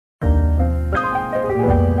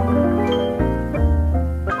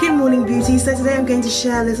beauty. So today I'm going to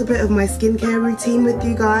share a little bit of my skincare routine with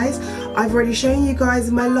you guys. I've already shown you guys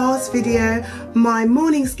in my last video my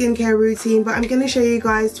morning skincare routine, but I'm going to show you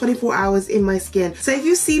guys 24 hours in my skin. So if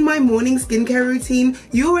you see my morning skincare routine,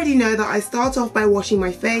 you already know that I start off by washing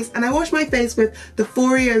my face, and I wash my face with the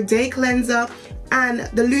Foreo Day Cleanser and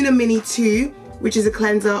the Lunar Mini 2, which is a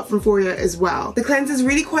cleanser from Foreo as well. The cleanser is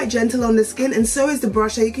really quite gentle on the skin, and so is the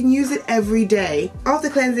brush, so you can use it every day. After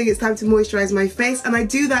cleansing, it's time to moisturize my face, and I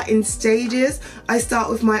do that in stages. I start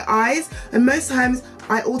with my eyes, and most times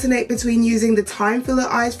I alternate between using the Time Filler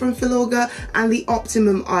eyes from Filorga and the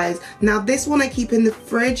Optimum eyes. Now this one I keep in the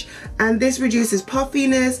fridge, and this reduces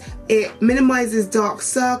puffiness, it minimizes dark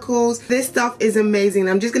circles. This stuff is amazing.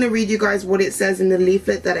 I'm just going to read you guys what it says in the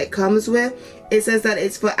leaflet that it comes with. It says that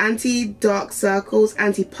it's for anti-dark circles,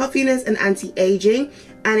 anti-puffiness and anti-aging,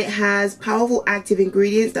 and it has powerful active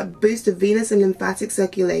ingredients that boost the venous and lymphatic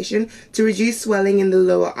circulation to reduce swelling in the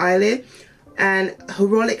lower eyelid, and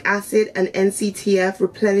hyaluronic acid and NCTF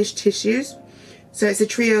replenish tissues. So it's a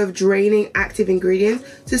trio of draining active ingredients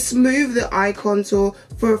to smooth the eye contour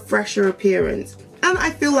for a fresher appearance. And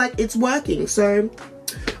I feel like it's working, so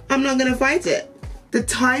I'm not gonna fight it. The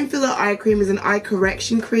Time Filler eye cream is an eye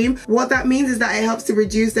correction cream. What that means is that it helps to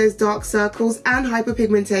reduce those dark circles and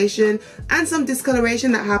hyperpigmentation and some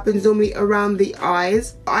discoloration that happens normally around the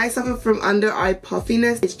eyes. I suffer from under eye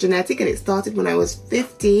puffiness. It's genetic and it started when I was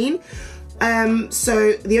 15.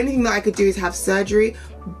 So the only thing that I could do is have surgery,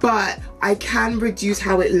 but I can reduce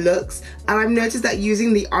how it looks, and I've noticed that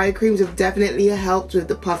using the eye creams have definitely helped with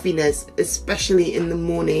the puffiness, especially in the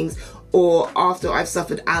mornings or after I've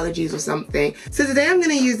suffered allergies or something. So today I'm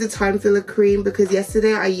going to use the Time Filler cream because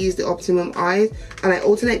yesterday I used the Optimum eyes, and I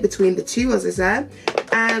alternate between the two, as I said.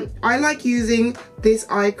 And I like using this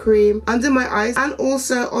eye cream under my eyes and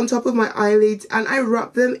also on top of my eyelids, and I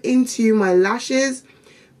rub them into my lashes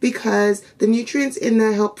because the nutrients in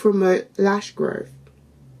there help promote lash growth.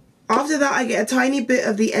 After that, I get a tiny bit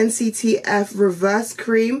of the NCTF Reverse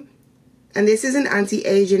Cream, and this is an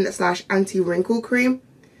anti-aging / anti-wrinkle cream.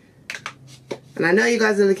 And I know you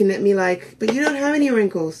guys are looking at me like, but you don't have any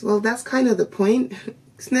wrinkles. Well, that's kind of the point.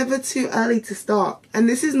 It's never too early to start. And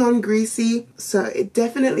this is non-greasy, so it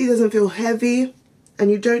definitely doesn't feel heavy, and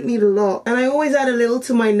you don't need a lot. And I always add a little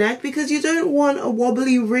to my neck because you don't want a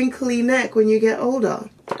wobbly, wrinkly neck when you get older.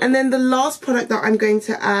 And then the last product that I'm going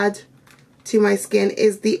to add to my skin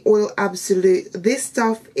is the Oil Absolute. This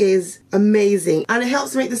stuff is amazing, and it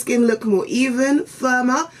helps make the skin look more even,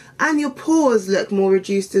 firmer, and your pores look more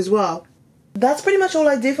reduced as well. That's pretty much all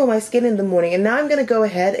I do for my skin in the morning, and now I'm going to go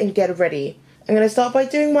ahead and get ready. I'm going to start by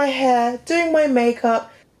doing my hair, doing my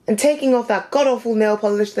makeup, and taking off that god-awful nail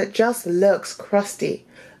polish that just looks crusty.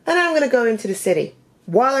 And then I'm going to go into the city.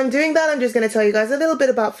 While I'm doing that, I'm just going to tell you guys a little bit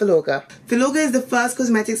about Filorga. Filorga is the first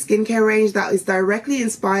cosmetic skincare range that is directly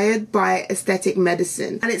inspired by aesthetic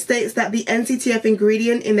medicine. And it states that the NCTF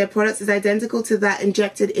ingredient in their products is identical to that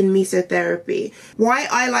injected in mesotherapy. Why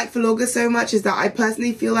I like Filorga so much is that I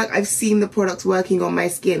personally feel like I've seen the products working on my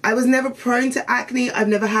skin. I was never prone to acne, I've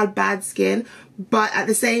never had bad skin, but at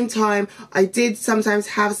the same time, I did sometimes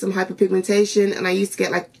have some hyperpigmentation, and I used to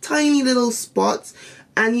get like tiny little spots.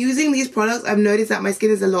 And using these products, I've noticed that my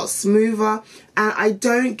skin is a lot smoother, and I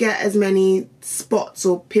don't get as many spots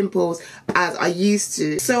or pimples as I used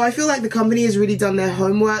to. So I feel like the company has really done their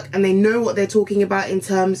homework, and they know what they're talking about in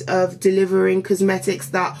terms of delivering cosmetics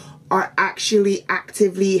that are actually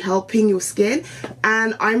actively helping your skin,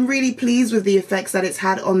 and I'm really pleased with the effects that it's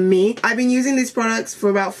had on me. I've been using these products for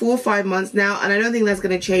about 4 or 5 months now, and I don't think that's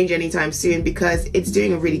going to change anytime soon because it's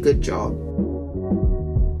doing a really good job.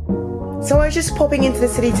 So I was just popping into the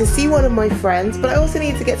city to see one of my friends, but I also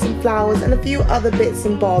need to get some flowers and a few other bits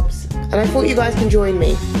and bobs, and I thought you guys can join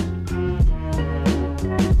me.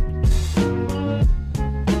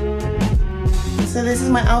 So this is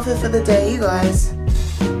my outfit for the day, you guys.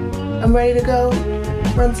 I'm ready to go,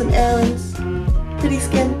 run some errands, pretty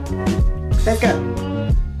skin. Let's go.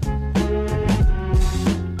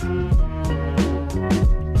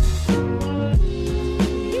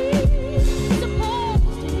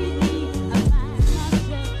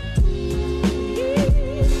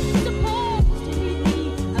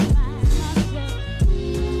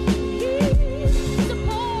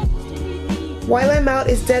 While I'm out,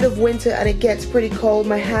 it's dead of winter and it gets pretty cold.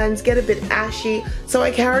 My hands get a bit ashy, so I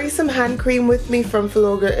carry some hand cream with me from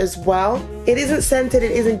Filorga as well. It isn't scented,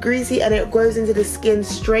 it isn't greasy, and it goes into the skin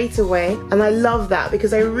straight away. And I love that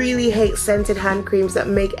because I really hate scented hand creams that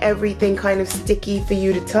make everything kind of sticky for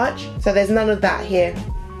you to touch. So there's none of that here.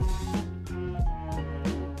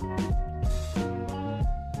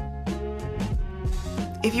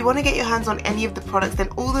 If you want to get your hands on any of the products, then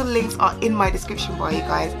all the links are in my description bar, you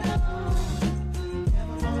guys.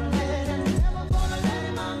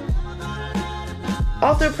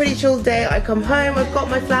 After a pretty chill day, I come home, I've got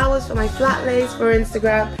my flowers for my flat lays for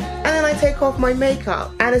Instagram, and then I take off my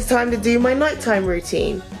makeup, and it's time to do my nighttime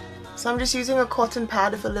routine. So I'm just using a cotton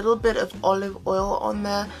pad with a little bit of olive oil on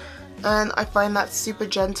there, and I find that super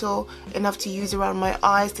gentle, enough to use around my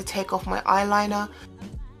eyes to take off my eyeliner.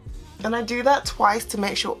 And I do that twice to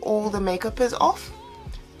make sure all the makeup is off,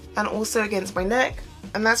 and also against my neck.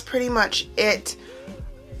 And that's pretty much it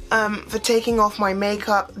for taking off my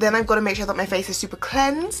makeup. Then I've got to make sure that my face is super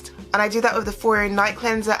cleansed, and I do that with the Foreo night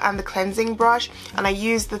cleanser and the cleansing brush. And I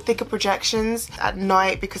use the thicker projections at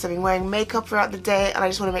night because I've been wearing makeup throughout the day, and I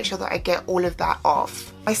just want to make sure that I get all of that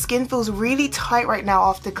off. My skin feels really tight right now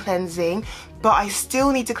after cleansing, but I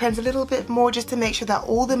still need to cleanse a little bit more just to make sure that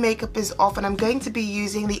all the makeup is off. And I'm going to be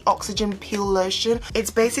using the Oxygen Peel Lotion.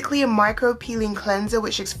 It's basically a micro peeling cleanser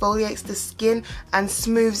which exfoliates the skin and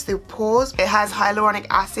smooths the pores. It has hyaluronic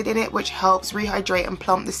acid in it, which helps rehydrate and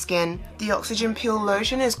plump the skin. The Oxygen Peel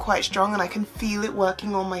Lotion is quite strong and I can feel it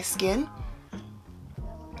working on my skin.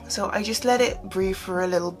 So I just let it breathe for a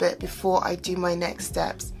little bit before I do my next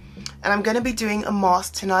steps. And I'm going to be doing a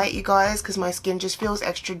mask tonight, you guys, because my skin just feels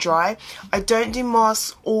extra dry. I don't do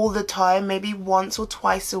masks all the time, maybe once or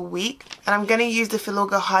twice a week. And I'm going to use the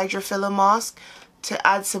Filorga Hydra Filler Mask to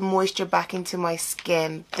add some moisture back into my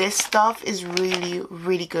skin. This stuff is really,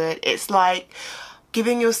 really good. It's like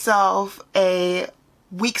giving yourself a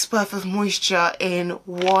week's worth of moisture in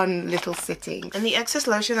one little sitting. And the excess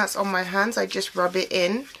lotion that's on my hands, I just rub it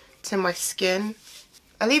in to my skin.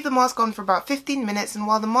 I leave the mask on for about 15 minutes, and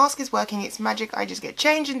while the mask is working its magic, I just get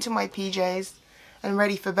changed into my PJs and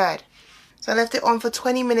ready for bed. So I left it on for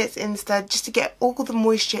 20 minutes instead, just to get all the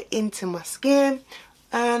moisture into my skin.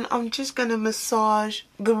 And I'm just going to massage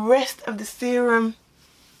the rest of the serum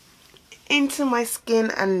into my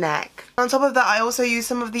skin and neck. On top of that, I also use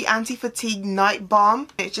some of the anti-fatigue night balm.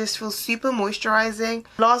 It just feels super moisturizing.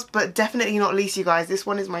 Last but definitely not least, you guys, this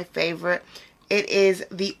one is my favorite. It is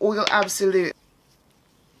the Oil Absolute.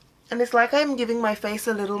 And it's like I'm giving my face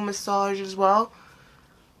a little massage as well.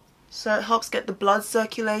 So it helps get the blood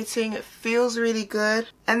circulating. It feels really good.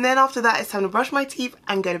 And then after that, it's time to brush my teeth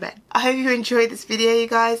and go to bed. I hope you enjoyed this video, you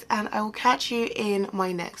guys, and I will catch you in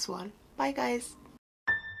my next one. Bye, guys.